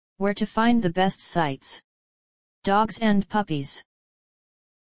Where to find the best sites. Dogs and puppies.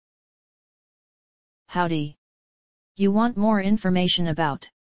 Howdy! You want more information about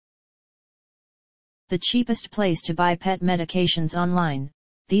the cheapest place to buy pet medications online?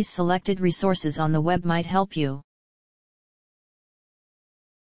 These selected resources on the web might help you.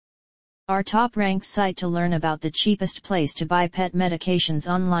 Our top-ranked site to learn about the cheapest place to buy pet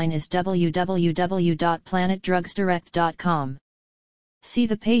medications online is www.planetdrugsdirect.com. See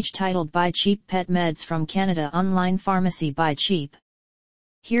the page titled Buy Cheap Pet Meds from Canada Online Pharmacy Buy Cheap.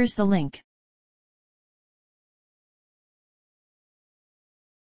 Here's the link.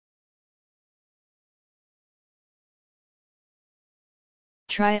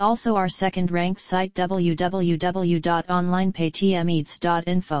 Try also our second-ranked site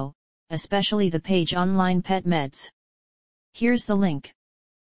www.onlinepaytmeeds.info, especially the page Online Pet Meds. Here's the link.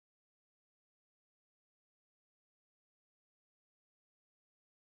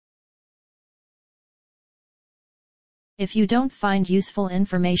 If you don't find useful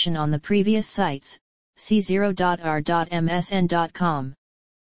information on the previous sites, see 0.r.msn.com.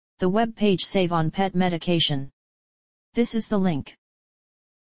 The web page Save on Pet Medication. This is the link.